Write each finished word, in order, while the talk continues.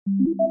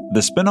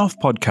The Spin-off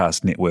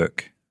Podcast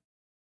Network.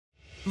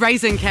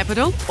 Raising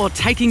capital or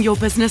taking your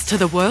business to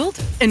the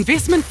world?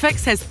 Investment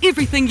Fix has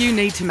everything you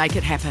need to make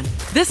it happen.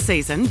 This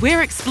season,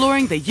 we're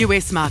exploring the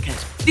US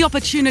market, the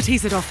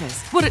opportunities it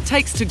offers, what it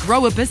takes to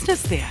grow a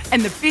business there,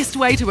 and the best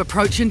way to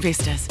approach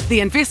investors. The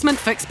Investment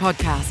Fix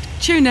podcast.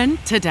 Tune in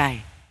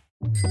today.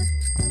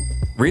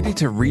 Ready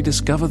to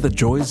rediscover the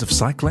joys of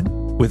cycling?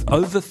 With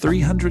over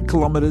 300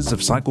 kilometres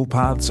of cycle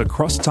paths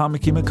across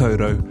Tamaki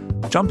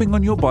Makaurau, jumping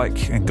on your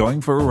bike and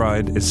going for a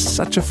ride is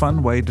such a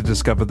fun way to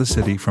discover the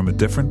city from a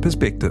different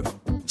perspective.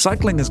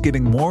 Cycling is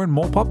getting more and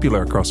more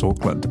popular across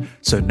Auckland,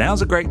 so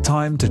now's a great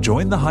time to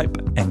join the hype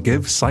and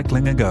give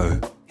cycling a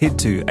go. Head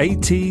to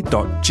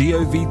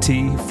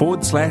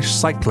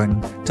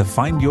at.govt/cycling to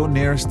find your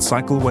nearest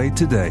cycleway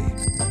today.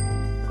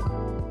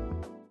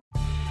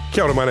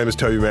 Kia ora, my name is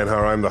Toby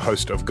Manhar. I'm the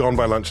host of Gone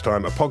by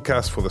Lunchtime, a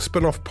podcast for the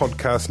Spin-off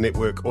Podcast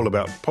Network all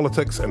about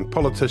politics and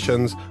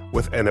politicians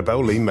with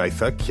Annabelle Lee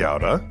Mather. Kia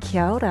ora.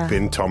 Kia ora.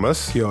 Ben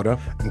Thomas. Kia ora.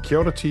 And kia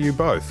ora to you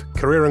both.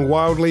 Careering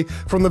wildly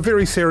from the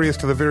very serious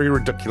to the very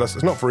ridiculous.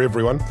 It's not for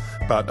everyone,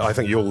 but I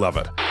think you'll love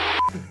it.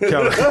 Kia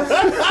ora.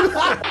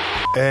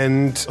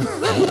 And...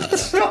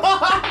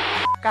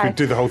 Go.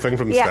 Do the whole thing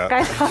from the start. Yeah,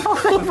 go the whole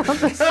thing from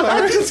the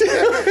start.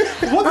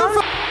 What the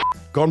fuck?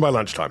 Gone by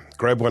Lunchtime.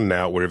 Grab one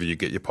now wherever you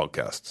get your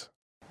podcasts.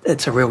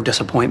 It's a real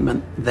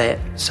disappointment that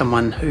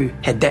someone who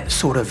had that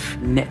sort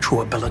of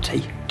natural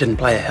ability didn't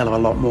play a hell of a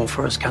lot more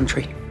for his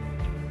country.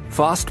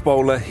 Fast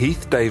bowler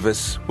Heath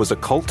Davis was a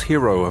cult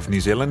hero of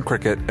New Zealand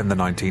cricket in the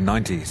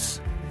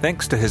 1990s,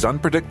 thanks to his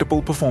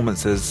unpredictable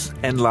performances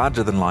and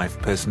larger-than-life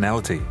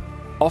personality.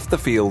 Off the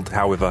field,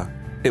 however,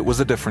 it was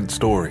a different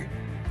story,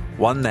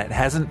 one that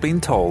hasn't been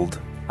told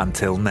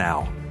until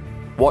now.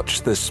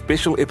 Watch this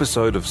special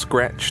episode of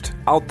Scratched,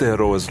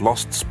 Aotearoa's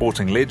Lost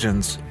Sporting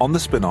Legends on the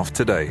spin-off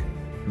today,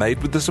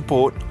 made with the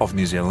support of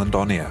New Zealand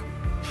On Air.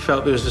 I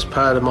felt there was this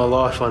part of my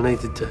life I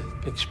needed to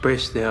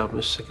express now. I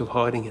was sick of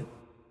hiding it.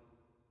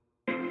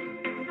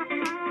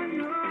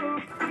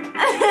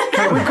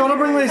 We've got to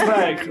bring these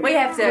back. We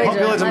have to.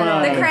 Popular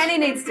demand. The cranny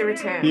needs to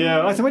return.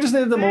 Yeah, I think we just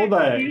needed them all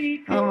back.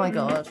 Oh my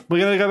God. We're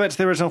going to go back to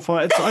the original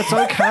fight. It's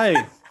okay.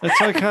 It's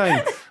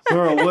okay.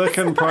 We're a work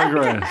in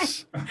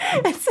progress.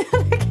 It's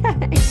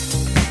okay.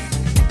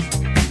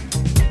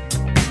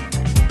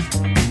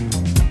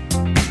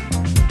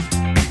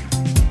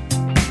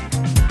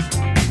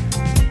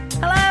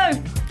 Hello,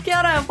 kia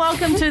ora,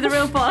 welcome to The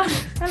Real Pod.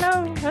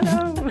 Hello.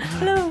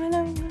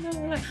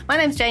 My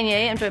name's Jane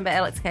Yee, I'm joined by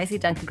Alex Casey,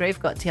 Duncan Grieve,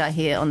 got Ti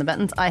here on the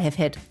buttons. I have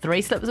had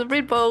 3 slips of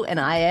Red Bull and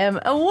I am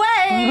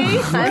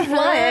away. I'm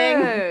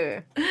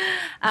flying.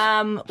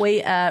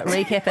 We are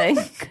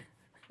recapping.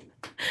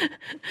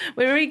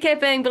 We're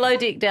recapping Below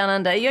Deck Down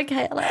Under. Are you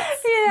okay, Alex?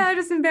 Yeah, I'm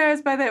just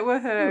embarrassed by that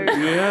woohoo.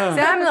 Yeah.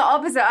 So I'm the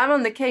opposite. I'm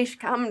on the quiche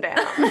come down.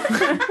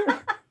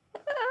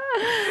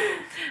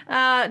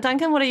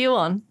 Duncan, what are you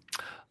on?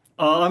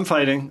 Oh, I'm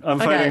fading. I'm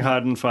fading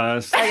hard and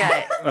fast.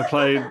 Okay. I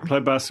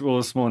played basketball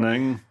this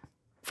morning.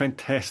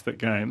 Fantastic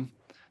game.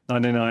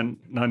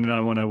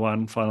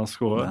 99-101 final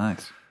score.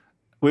 Nice.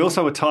 We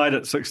also were tied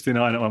at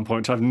 69 at one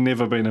point, which I've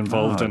never been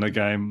involved in a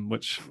game,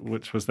 which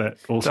was that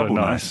also Double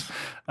nice.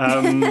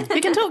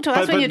 You can talk to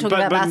us when you talk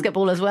about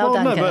basketball as well,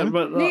 Duncan.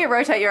 No, You need to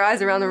rotate your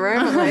eyes around the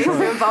room at least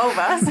to involve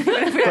us, even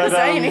if we don't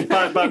say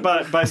anything.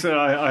 But basically,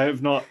 I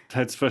have not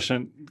had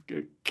sufficient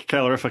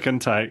calorific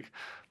intake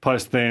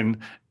post then,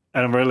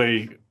 and I'm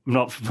really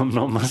not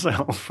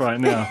myself right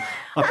now.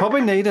 I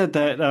probably needed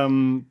that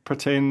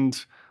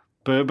pretend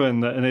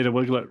bourbon that Anita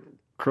Wiglet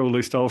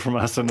cruelly stole from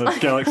us in a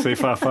galaxy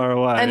far, far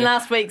away. And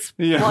last week's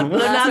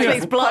Last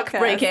week's block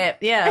podcast. recap.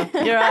 Yeah,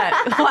 you're right.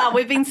 Wow,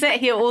 we've been sat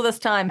here all this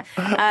time.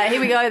 Here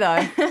we go,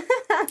 though.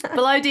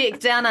 Below Deck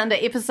Down Under,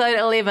 episode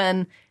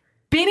 11,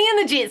 Benny and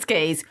the Jet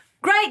Skis.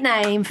 Great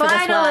name for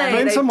Finally. this one.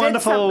 Been They some did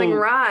wonderful, something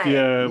right.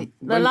 Yeah.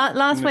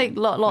 Last week,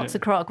 Lots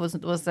of Croc was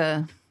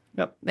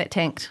that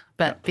tanked,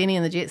 but Benny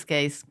and the Jet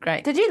Skis,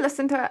 great. Did you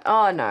listen to it?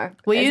 Oh, no.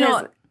 Were you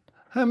not?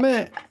 Hey,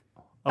 Matt.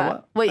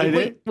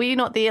 Were you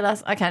not there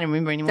last? I can't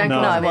remember anymore.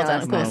 Duncan No, was I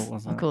there wasn't.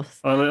 last Of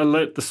course. I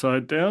let the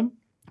side down.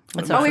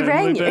 That's Oh, we right.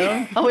 rang you.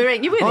 Down. Oh, we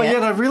rang. You were there. Oh, yeah,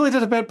 and I really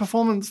did a bad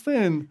performance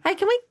then. Hey,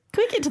 can we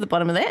get to the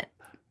bottom of that?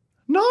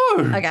 No.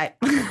 Okay.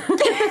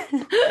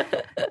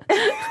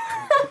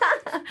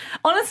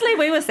 Honestly,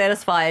 we were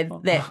satisfied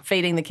that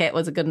feeding the cat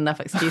was a good enough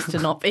excuse to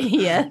not be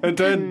here. It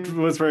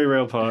was very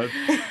real pod.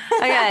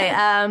 Okay,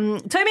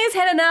 Tomi has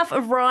had enough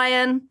of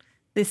Ryan.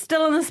 They're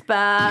still in the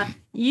spa.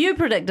 You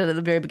predicted at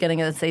the very beginning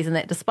of the season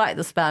that despite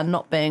the spa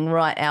not being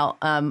right out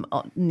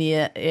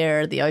near air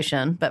of the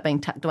ocean, but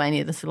being tucked away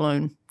near the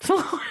salon,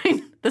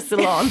 that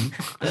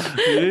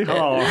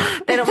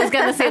it was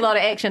going to see a lot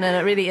of action, and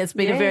it really has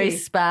been a very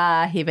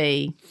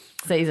spa-heavy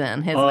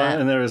season, hasn't it?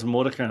 And there is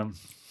more to come.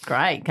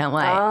 Great, can't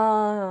wait.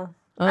 Oh,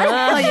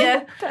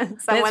 Yeah.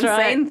 someone's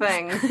right. seen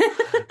things.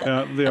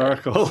 The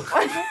Oracle.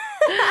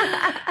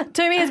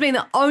 Tomi has been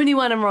the only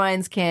one in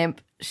Ryan's camp.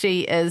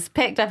 She is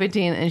packed up her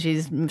tent and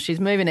she's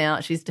moving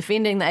out. She's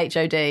defending the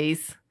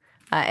HODs.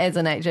 As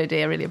an HOD,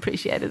 I really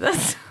appreciated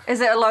this. Is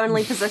it a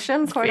lonely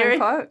position, quote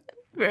unquote?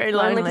 Very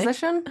Lonely lonely.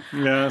 position.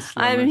 Yes.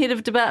 I'm head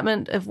of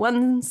department of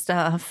one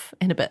staff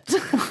and a bit.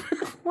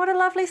 What a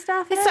lovely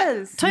staff it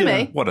is.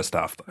 Toomey. What a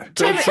staff, though.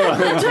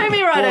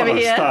 Toomey right over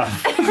here.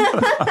 Stuff.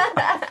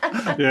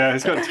 Yeah,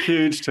 he's got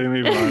huge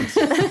Toomey vibes.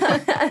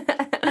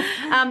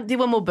 There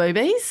were more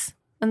boobies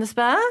in the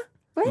spa.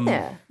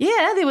 Where?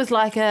 Yeah, there was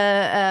like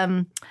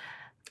a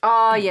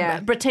Oh,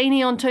 yeah.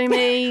 Brittini on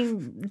Toomey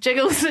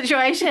jiggle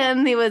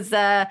situation. There was,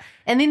 and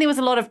then there was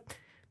a lot of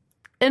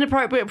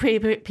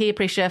inappropriate peer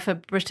pressure for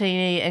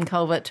Brittini and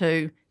Culvert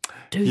to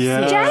do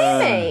Yeah. sex.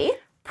 Jamie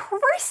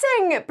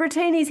pressing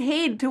Brittini's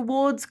head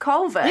towards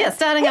Culver. Yeah,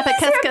 starting up a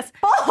He's her kiss.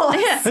 boss.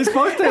 Yeah. He's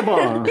both their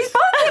boss. He's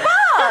both their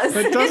boss.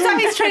 It It's doesn't- like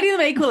he's treating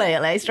them equally,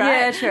 at least, right?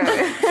 Yeah, true.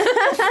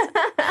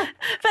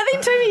 But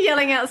then Toomey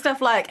yelling out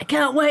stuff like, I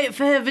can't wait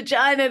for her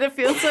vagina to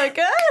feel so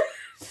good.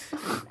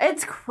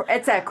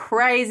 It's a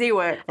crazy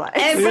workplace.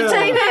 And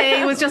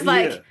Brittini was just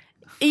like,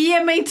 Yeah.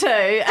 yeah, me too.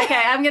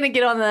 Okay, I'm going to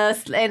get on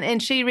this.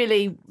 And she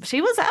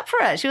was up for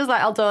it. She was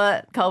like, I'll do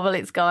it. Culver,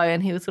 let's go.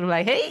 And he was sort of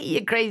like, hey,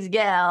 you crazy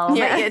gal.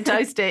 Yeah. Make it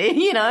toasty,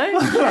 you know? It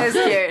was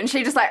cute. And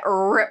she just like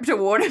ripped a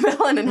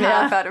watermelon in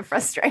Yeah. half out of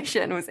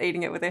frustration and was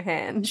eating it with her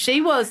hand.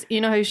 She was,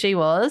 you know who she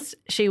was?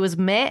 She was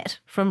Matt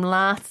from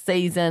last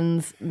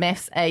season's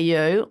Maths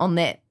AU on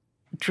that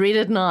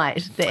dreaded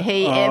night that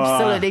he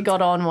absolutely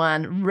got on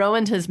one,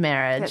 ruined his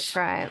marriage. That's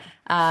right.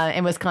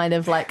 And was kind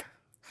of like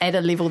at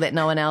a level that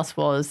no one else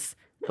was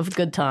of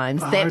good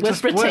times. I That was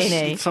just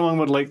Brittini. wish someone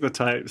would leak the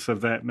tapes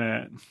of that,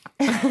 Matt.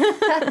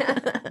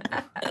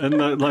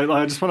 And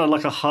I just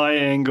want a high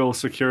angle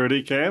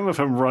security cam of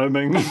him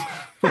roaming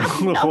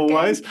the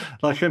hallways,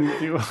 like in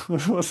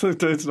what's the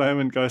dude's name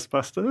in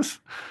Ghostbusters?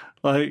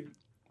 Like,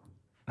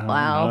 I don't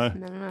Wow.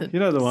 know. You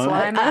know the one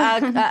Slime.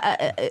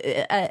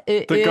 that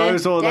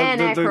goes all Dan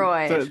the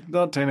Aykroyd.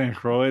 not Dan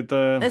Aykroyd.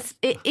 The It's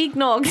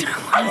eggnog.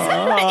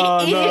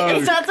 Oh, no.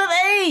 It starts with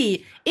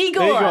E.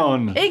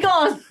 Egon.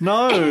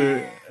 no,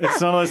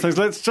 it's none of those things.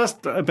 Let's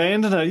just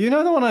abandon it. You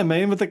know the one I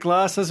mean with the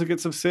glasses who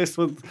gets obsessed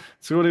with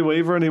Sigourney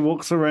Weaver and he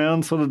walks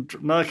around sort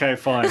of. No, okay,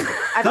 fine.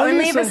 I've Don't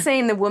only you ever say-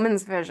 seen the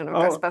women's version of Oh.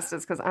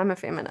 Ghostbusters because I'm a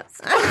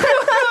feminist.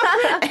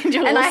 And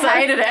And I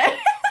hated it.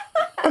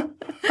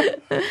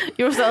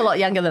 You're also a lot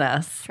younger than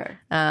us. True.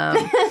 Um,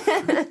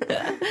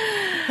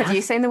 Have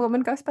you seen the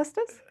woman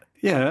Ghostbusters?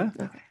 Yeah.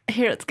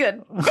 here it's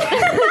good.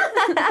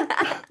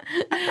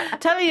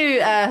 Tell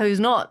you who's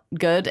not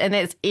good, and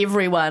that's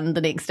everyone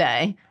the next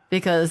day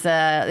because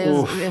there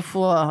was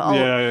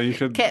Yeah, you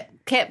could.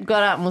 Cap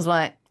got up and was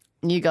like,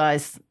 "You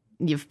guys,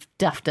 you've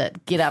duffed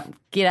it. Get up.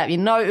 You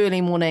no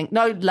early morning,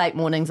 no late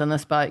mornings on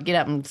this boat. Get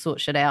up and sort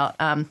shit out."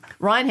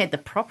 Ryan had the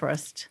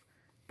properest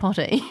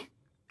potty.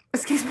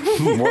 Excuse me.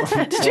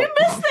 Did you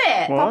miss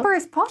that? Popper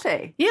is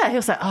potty. Yeah, he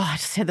was like, "Oh, I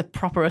just had the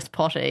properest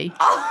potty."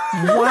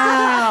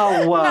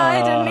 Wow. No,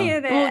 I didn't hear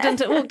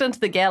that. Walked into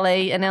the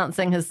galley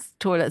announcing his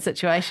toilet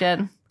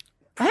situation.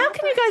 How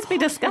can you guys be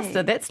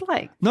disgusted? That's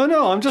like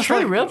No, I'm just true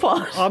like real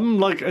posh. I'm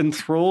like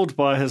enthralled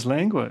by his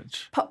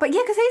language. But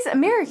yeah, because he's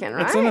American,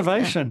 right? It's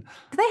innovation.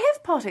 Do they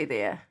have potty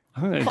there? I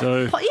think they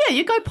do. Yeah,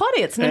 you go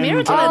potty. It's an And,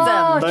 Americanism.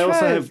 Oh, they also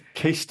true. have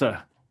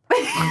keister.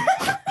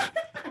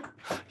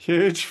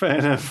 Huge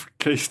fan of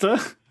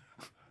keister.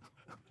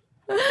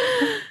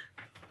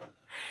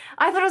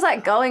 I thought it was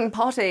like going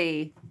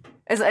potty.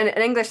 Is an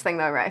English thing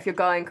though, right? If you're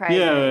going crazy.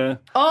 Yeah.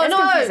 Oh That's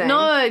confusing.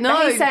 no!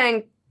 But he's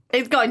saying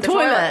It's going the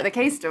toilet. the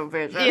Keystone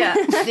version. Yeah.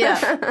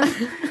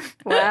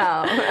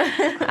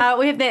 Wow.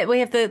 We have that. We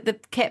have the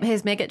Cap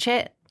has maggot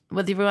chat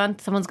with everyone.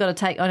 Someone's got to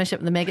take ownership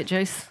of the maggot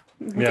juice.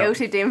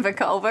 Guilty Denver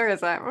Culver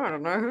is like, I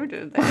don't know who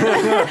did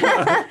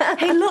that.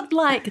 He looked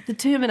like the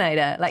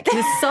Terminator. Like he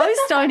was so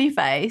stony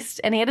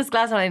faced, and he had his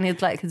glass on, and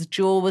his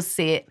jaw was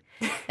set,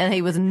 and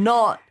he was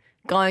not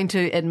going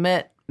to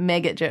admit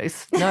maggot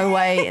juice. No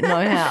way,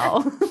 no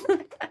how.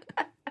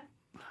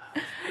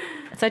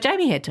 So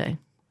Jamie had to.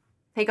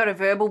 He got a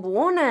verbal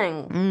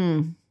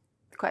warning.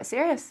 Quite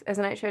serious as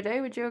an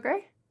HOD, would you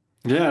agree?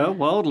 Yeah,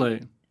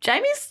 wildly.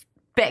 Jamie's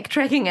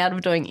backtracking out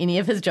of doing any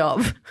of his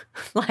job.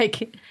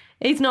 Like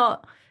he's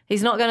not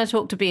going to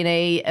talk to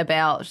Benny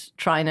about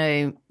trying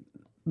to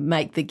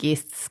make the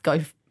guests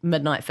go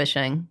midnight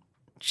fishing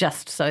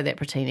just so that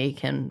Brittini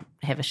can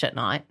have a shit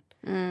night.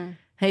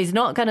 He's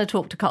not going to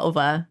talk to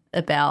Culver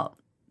about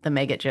the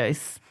maggot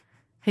juice.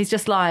 He's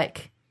just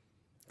like,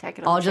 Take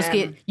it on I'll the just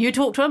chin. get you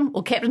talk to him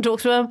or Captain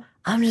talk to him.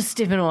 I'm just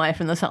stepping away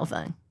from this whole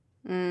thing.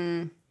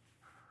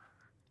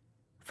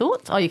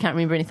 Thoughts? Oh, you can't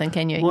remember anything,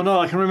 can you? Well, no,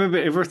 I can remember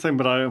everything,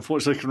 but I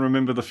unfortunately can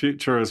remember the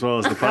future as well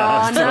as the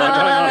past. no, I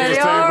don't know the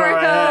just where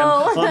I am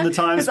oracle. on the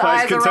time His space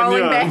eyes are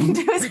rolling back continuum.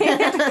 into his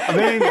head.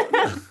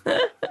 I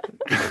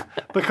mean,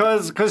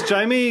 because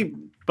Jamie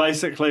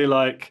basically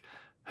like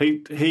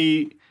he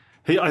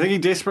I think he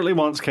desperately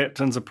wants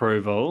Captain's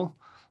approval,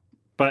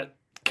 but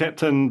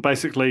Captain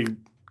basically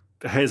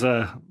has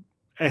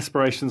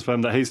aspirations for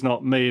him that he's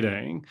not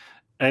meeting,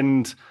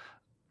 and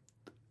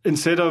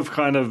instead of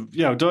kind of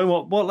doing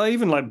what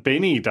even like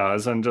Benny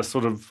does, and just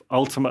sort of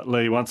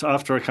ultimately once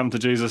after a come to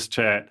Jesus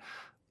chat,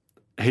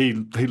 he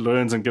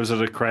learns and gives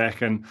it a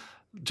crack and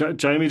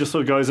Jamie just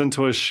sort of goes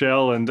into his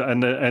shell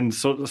and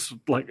sort of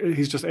like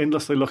he's just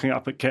endlessly looking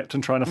up at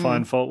Captain trying to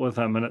find fault with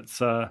him, and it's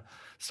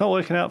not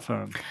working out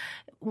for him.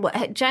 Well,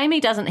 Jamie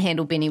doesn't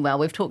handle Benny well.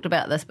 We've talked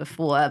about this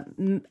before.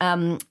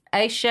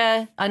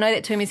 Aisha, I know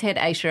that Tumi's had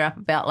Aisha up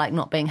about like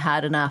not being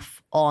hard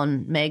enough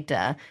on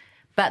Magda,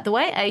 but the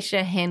way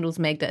Aisha handles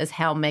Magda is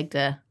how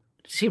Magda,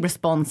 she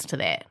responds to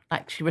that.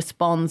 Like she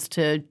responds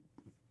to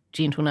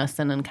gentleness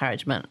and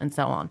encouragement and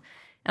so on.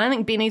 And I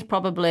think Benny's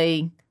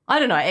probably, I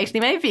don't know,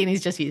 actually maybe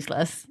Benny's just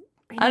useless.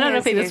 I don't know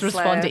if he just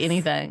respond to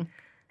anything.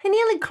 He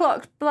nearly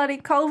clocked bloody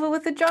Culver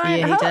with a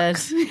giant hook.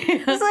 He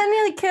did. So they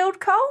nearly killed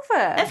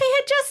Culver. If he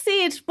had just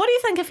said, what do you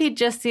think if he'd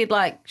just said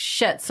like,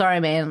 shit, sorry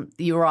man,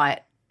 you're right,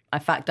 I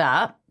fucked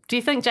up. Do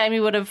you think Jamie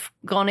would have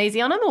gone easy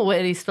on him, or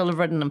would he still have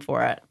ridden him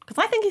for it? Because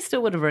I think he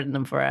still would have ridden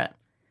him for it.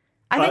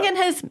 I think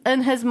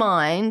in his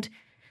mind,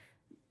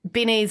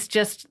 Benny's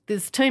just,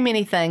 there's too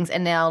many things,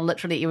 and now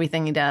literally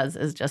everything he does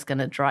is just going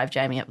to drive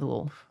Jamie up the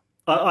wall.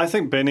 I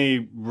think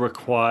Benny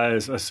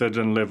requires a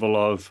certain level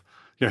of,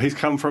 he's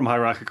come from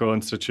hierarchical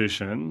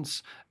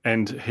institutions,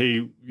 and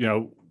he,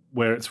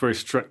 where it's very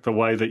strict the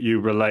way that you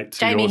relate to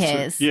Jamie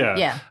has.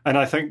 Yeah. And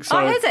I think so.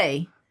 Oh, has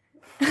he?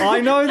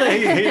 I know that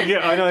he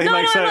I know he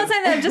makes I'm not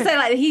saying that. I'm just saying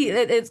like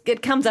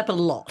it comes up a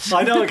lot.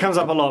 I know it comes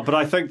up a lot, but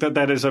I think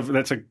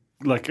that's a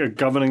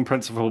governing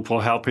principle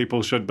for how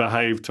people should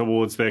behave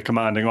towards their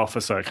commanding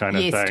officer kind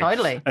of thing. Yes,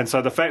 totally. And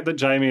so the fact that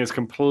Jamie is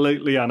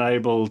completely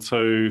unable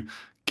to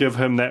give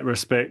him that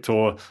respect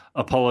or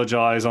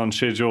apologise on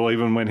schedule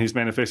even when he's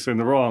manifesting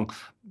the wrong,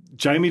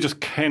 Jamie just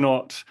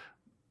cannot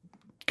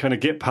kind of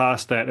get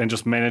past that and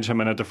just manage him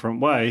in a different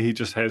way. He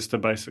just has to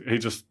he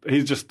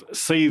just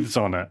seethes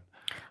on it.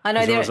 I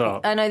know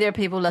there are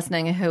people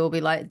listening who will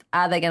be like,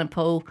 are they going to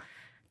pull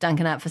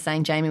Duncan up for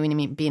saying Jamie when he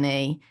meant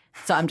Benny?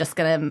 So I'm just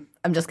gonna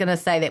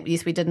say that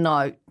yes, we did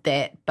note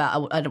that,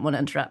 but I don't want to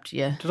interrupt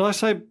you. Did I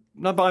say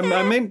no? But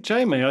I meant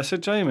Jamie. I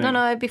said Jamie.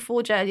 No.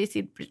 Before Jay, you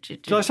said.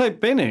 Did I say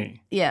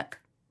Benny? Yeah.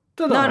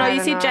 Did I? No.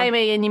 You said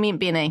Jamie and you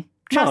meant Benny.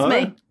 Trust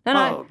me.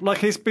 No. Like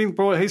he's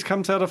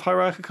comes out of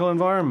hierarchical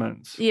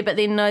environments. Yeah, but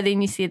then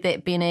you said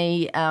that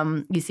Benny.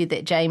 You said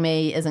that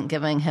Jamie isn't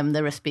giving him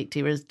the respect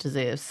he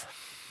deserves.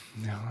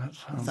 No, that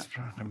sounds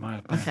it might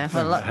have been. Okay,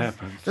 well,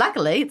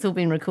 luckily it's all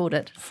been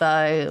recorded,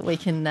 so we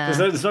can.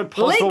 There's no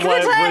possible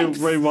way of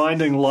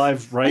rewinding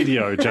live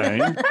radio,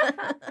 Jane.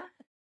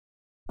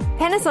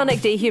 Panasonic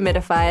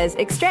dehumidifiers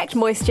extract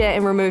moisture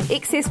and remove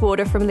excess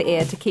water from the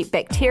air to keep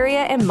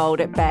bacteria and mold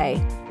at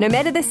bay. No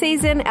matter the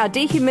season, our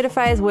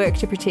dehumidifiers work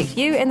to protect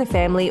you and the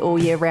family all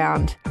year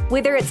round.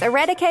 Whether it's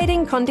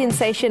eradicating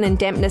condensation and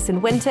dampness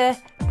in winter,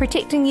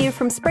 protecting you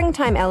from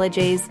springtime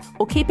allergies,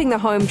 or keeping the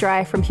home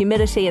dry from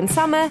humidity in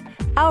summer,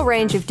 our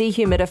range of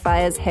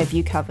dehumidifiers have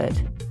you covered.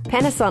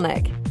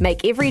 Panasonic.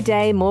 Make every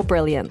day more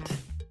brilliant.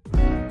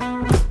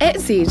 At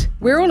Zed,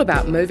 we're all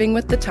about moving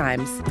with the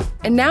times.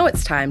 And now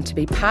it's time to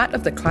be part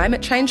of the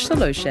climate change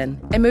solution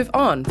and move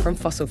on from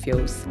fossil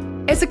fuels.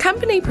 As a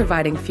company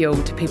providing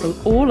fuel to people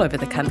all over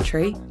the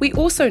country, we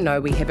also know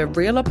we have a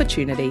real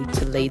opportunity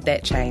to lead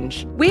that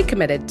change. We're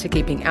committed to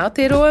keeping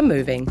Aotearoa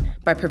moving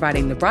by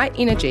providing the right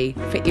energy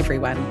for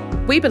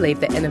everyone. We believe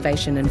that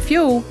innovation in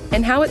fuel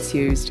and how it's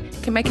used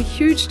can make a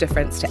huge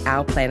difference to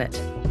our planet.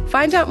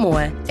 Find out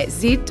more at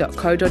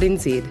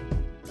z.co.nz.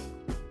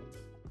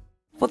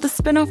 For the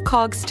spin-off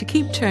cogs to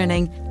keep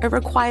turning, it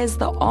requires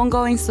the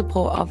ongoing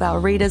support of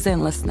our readers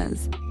and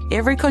listeners.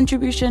 Every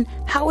contribution,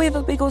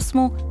 however big or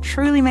small,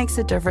 truly makes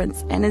a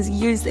difference and is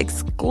used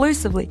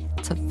exclusively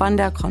to fund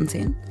our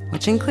content,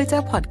 which includes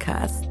our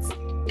podcasts.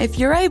 If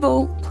you're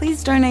able,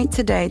 please donate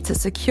today to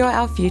secure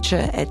our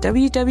future at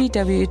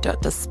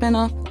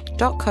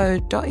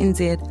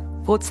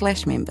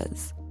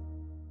www.thespinoff.co.nz/members.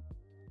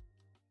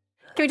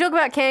 Can we talk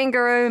about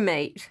kangaroo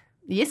meat?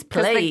 Yes,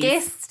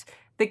 please.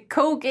 The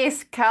cool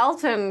guest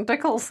Carlton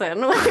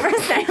Dickinson, whatever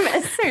his name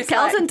is.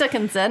 Carlton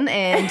Dickinson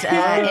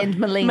and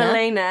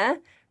Melina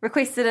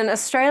requested an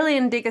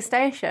Australian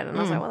degustation. And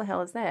I was like, what the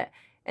hell is that?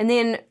 And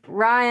then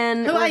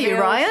Ryan... Who are you,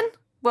 Ryan?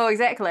 Well,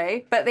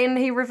 exactly. But then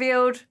he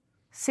revealed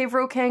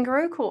several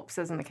kangaroo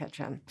corpses in the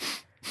kitchen.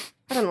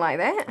 I didn't like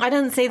that. I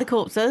didn't see the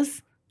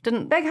corpses.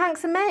 Big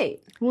hunks of meat.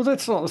 Well,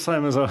 that's not the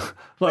same as a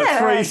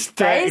free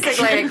steak.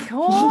 Basically a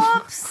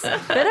corpse.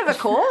 Bit of a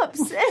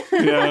corpse.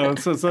 Yeah,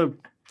 it's a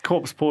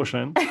corpse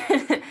portion.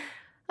 Yeah,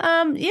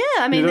 I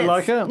mean... You didn't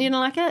like it? You didn't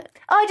like it?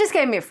 Oh, it just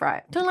gave me a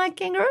fright. Don't like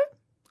kangaroo?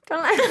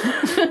 Don't like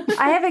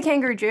I have a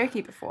kangaroo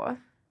jerky before.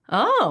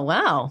 Oh,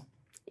 wow.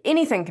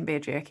 Anything can be a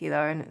jerky,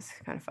 though, and it's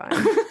kind of fun.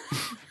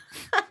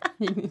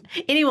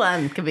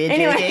 Anyone can be a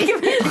jerky.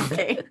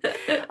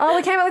 Oh,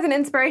 we came up with an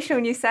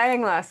inspirational new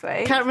saying last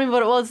week. Can't remember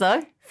what it was,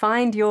 though.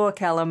 Find your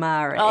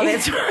calamari. Oh,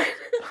 that's right.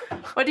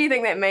 What do you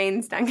think that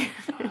means, Duncan?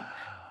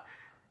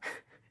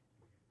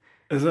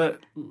 Is it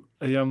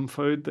a yum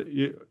food that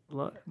you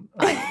like?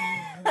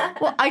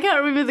 Well, I can't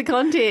remember the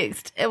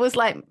context. It was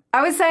like...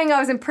 I was saying I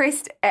was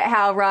impressed at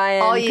how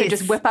Ryan could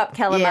just whip up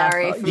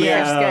calamari from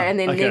Fresco, and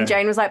then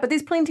Jane was like, but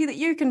there's plenty that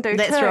you can do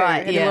That's too. right,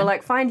 And then we're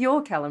like, find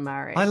your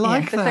calamari. I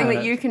like the that. thing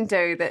that you can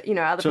do that,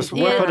 other Just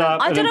people whip it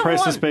up. I It didn't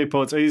impresses want-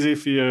 people. It's easy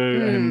for you.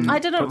 And I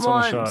didn't puts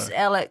on a want show.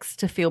 Alex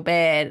to feel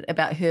bad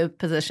about her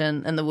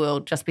position in the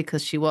world just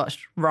because she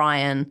watched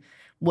Ryan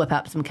whip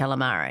up some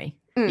calamari.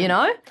 You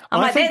know?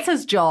 I'm think- that's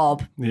his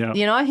job. Yeah.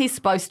 You know, he's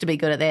supposed to be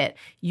good at that.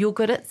 You're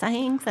good at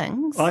saying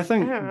things. I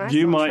think that's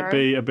you not might true.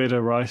 be a better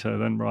writer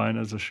than Ryan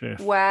as a chef.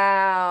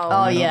 Wow.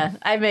 Oh, yeah.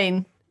 I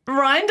mean,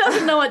 Ryan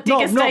doesn't know what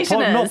degustation is.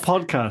 Not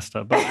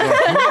podcaster, but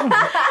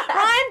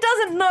Ryan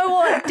doesn't know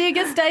what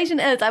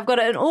degustation is. I've got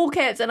it in all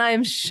caps and I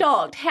am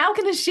shocked. How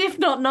can a chef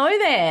not know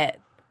that?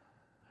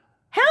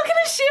 How can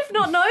a chef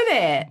not know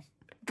that?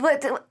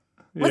 But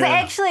was it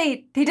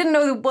actually, he didn't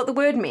know what the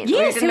word meant? Or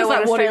Yes, didn't he was know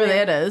like, whatever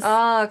Australian- that is.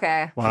 Oh,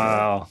 okay.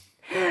 wow.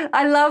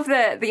 I love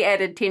the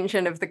added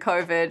tension of the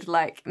COVID,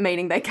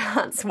 meaning they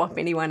can't swap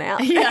anyone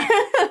out. Yeah.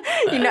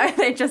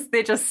 they're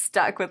just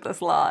stuck with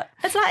this lot.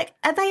 It's like,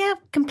 they are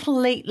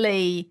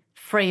completely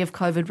free of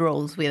COVID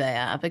rules where they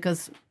are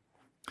because...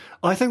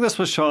 I think this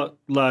was shot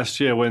last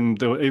year when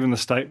even the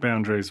state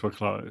boundaries were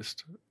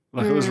closed.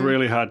 Like it was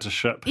really hard to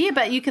ship Yeah,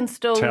 but you can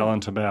still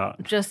talent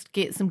about. just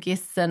get some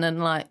guests in and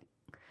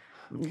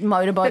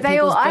motorboat But they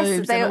all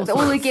people's boobs and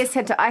all the guests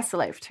had to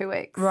isolate for 2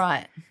 weeks.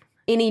 Right.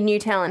 Any new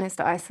talent has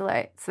to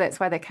isolate, so that's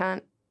why they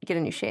can't get a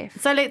new chef.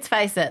 So let's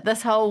face it,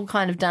 this whole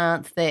kind of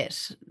dance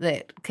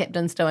that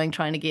Captain's doing,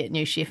 trying to get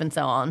new chef and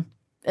so on,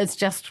 it's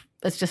just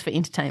for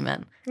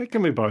entertainment. It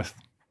can be both.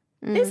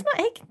 There's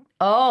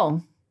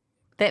not.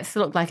 That's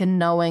looked like a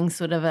knowing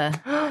sort of a.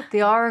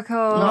 The Oracle.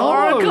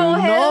 Oracle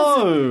has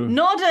no.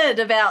 nodded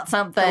about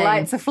something. The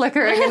lights are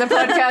flickering in the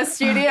podcast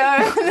studio.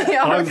 The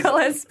Oracle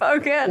has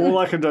spoken. All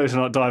I can do is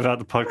not dive out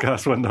the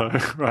podcast window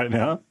right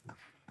now.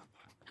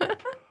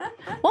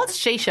 What's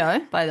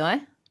Shisho, by the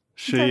way?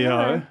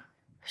 Shio.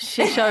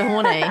 Shisho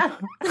horny. Oh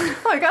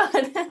my god.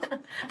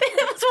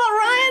 That's what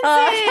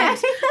Ryan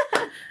said.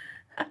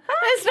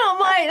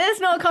 That's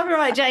not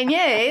copyright Jane Yee.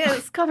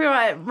 It's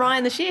copyright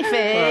Ryan the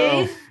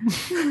Chefy.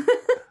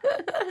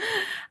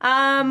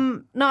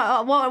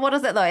 No, what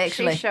is it though?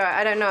 Actually, Sure,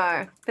 I don't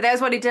know. But that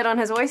was what he did on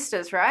his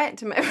oysters, right?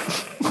 To make...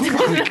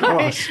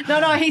 Gosh.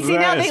 no. He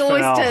sent out That the is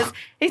foul. oysters.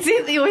 He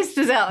sent the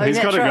oysters out. He's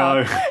in got that to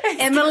trial. go.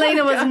 And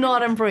Melina was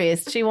not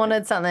impressed. She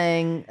wanted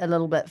something a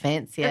little bit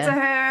fancier. It's a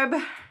herb.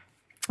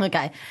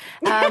 Okay.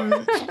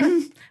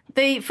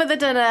 For the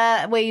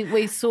dinner,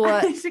 we saw.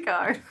 I need to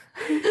go.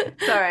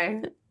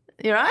 Sorry.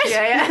 You right?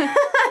 Yeah.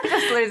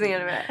 Just losing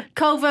it a bit.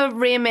 Culver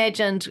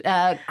reimagined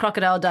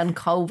Crocodile Dun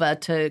Culver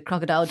to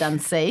Crocodile Dun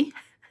Sea.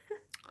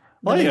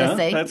 Oh, yeah,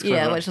 Legacy. that's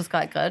yeah, clever. which is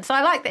quite good. So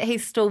I like that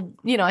he's still,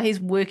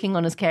 he's working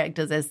on his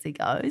characters as he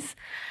goes.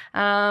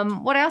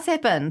 What else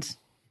happened?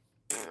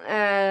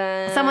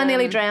 Someone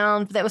nearly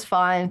drowned. But that was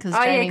fine because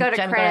Jamie got a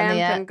got in cramp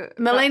there. and got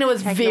Melina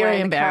was taken away very in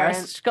the embarrassed.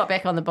 current. She got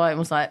back on the boat and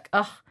was like,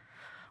 oh,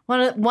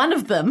 one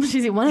of them,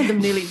 she said one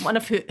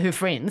of her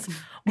friends,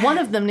 one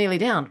of them nearly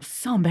drowned.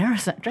 So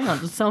embarrassing. Drowned.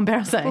 It was so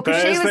embarrassing.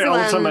 That She is was the the one-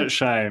 ultimate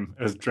shame,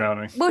 is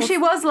drowning. Well, she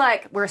was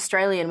like, we're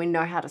Australian, we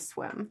know how to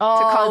swim. Oh,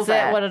 to is Culver.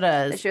 that what it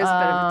is? She was a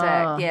bit of a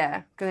Oh. dick, yeah.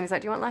 Because then he's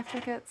like, do you want life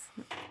jackets?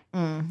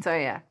 So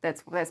yeah,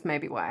 that's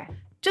maybe why.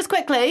 Just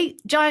quickly,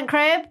 giant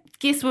crab.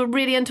 Guests were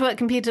really into it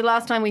compared to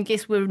last time when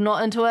guests were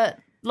not into it.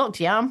 Looked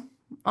yum.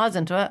 I was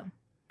into it.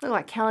 Look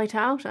like Kelly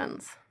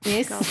Tarleton's.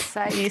 Yes. God's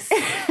sake.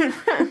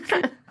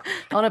 Yes.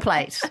 On a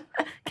plate.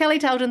 Kelly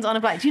Tarleton's on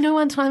a plate. Do you know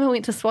one time I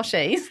went to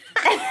Swashies?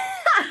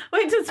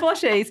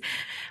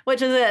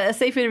 Which is a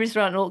seafood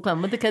restaurant in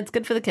Auckland with the kids,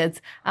 good for the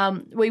kids.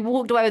 We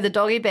walked away with a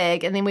doggy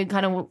bag and then we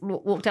kind of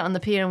walked out on the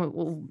pier and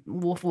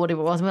wharf or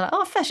whatever it was. And we were like,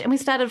 oh, fish. And we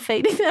started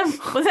feeding them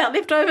without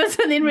leftovers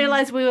and then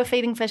realised we were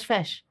feeding fish.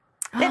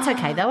 That's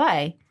okay though,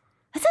 eh?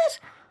 Is it?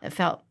 It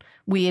felt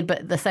weird, but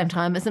at the same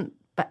time isn't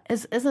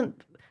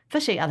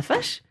fishy. Are the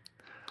fish?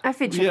 I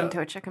fed chicken to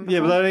a chicken before. Yeah,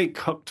 but they don't eat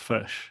cooked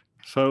fish.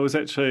 So it was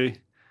actually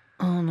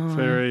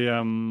very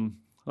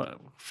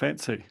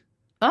fancy.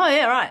 Oh,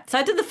 yeah, right. So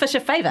I did the fish a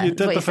favour. You is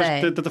did what the you're fish-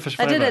 saying. did the fish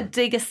a I did a favour.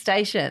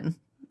 degustation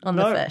on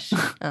No. the fish.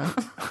 Oh.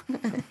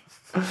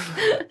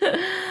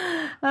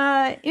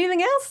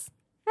 Anything else?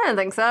 I don't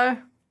think so.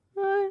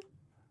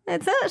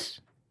 That's it.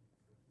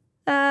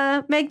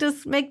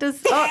 Magda's.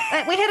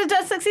 Oh, we had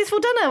a successful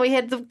dinner. We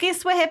had the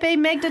guests were happy.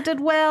 Magda did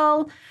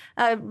well.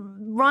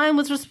 Ryan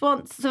was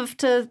responsive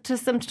to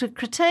some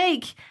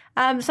critique.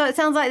 So it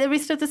sounds like the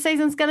rest of the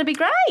season's going to be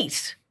great,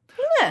 isn't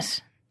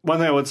it? One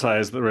thing I would say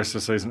is that the rest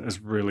of the season is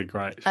really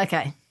great.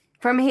 Okay.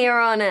 From here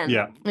on in.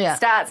 Yeah.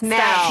 Starts now.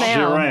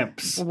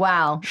 Shiramps.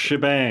 Wow.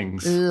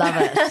 Shebangs. Love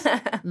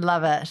it.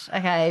 Love it.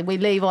 Okay, we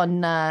leave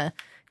on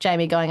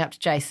Jamie going up to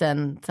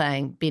Jason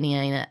saying, Benny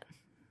ain't it.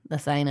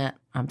 This ain't it.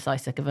 I'm so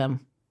sick of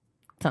him.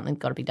 Something's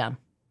got to be done.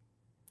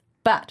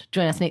 But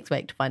join us next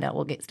week to find out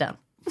what gets done.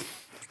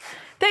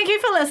 Thank you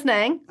for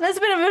listening. That's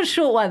been a real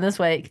short one this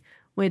week.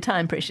 We're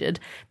time pressured.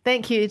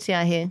 Thank you,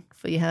 Tiahe,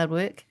 for your hard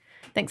work.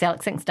 Thanks,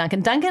 Alex. Thanks,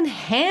 Duncan. Duncan,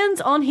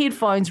 hands on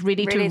headphones,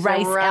 ready to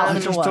race run. out the I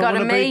just door. don't Got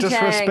want a to be meeting.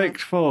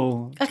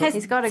 disrespectful. Okay,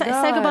 He's gotta say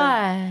go.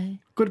 goodbye.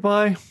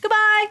 Goodbye.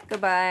 Goodbye.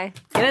 Goodbye.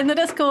 Get in the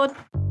Discord.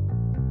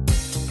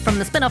 From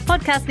the Spin-Off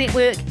Podcast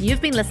Network, you've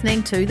been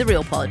listening to The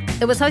Real Pod.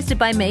 It was hosted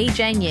by me,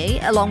 Jane Yee,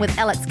 along with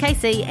Alex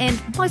Casey and,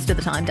 most of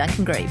the time,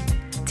 Duncan Grieve.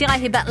 Te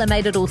Aihe Butler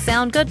made it all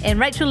sound good, and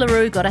Rachel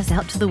LaRue got us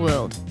out to the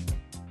world.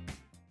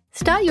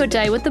 Start your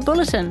day with The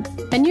Bulletin,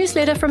 a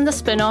newsletter from The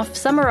Spin-Off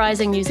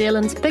summarising New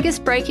Zealand's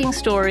biggest breaking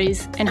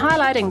stories and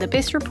highlighting the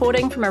best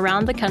reporting from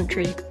around the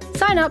country.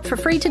 Sign up for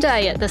free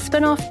today at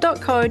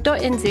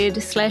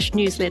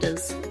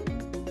thespinoff.co.nz/newsletters.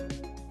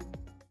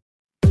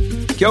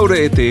 Kia ora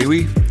e te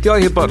iwi, Te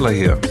Aihe Butler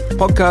here,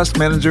 podcast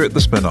manager at The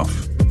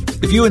Spin-Off.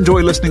 If you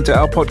enjoy listening to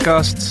our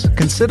podcasts,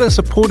 consider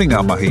supporting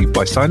our mahi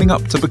by signing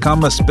up to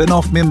become a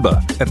Spin-Off member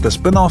at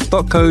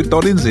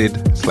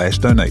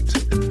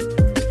thespinoff.co.nz/donate.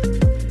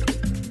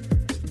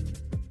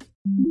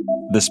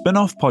 The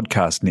Spin-Off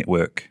Podcast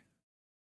Network.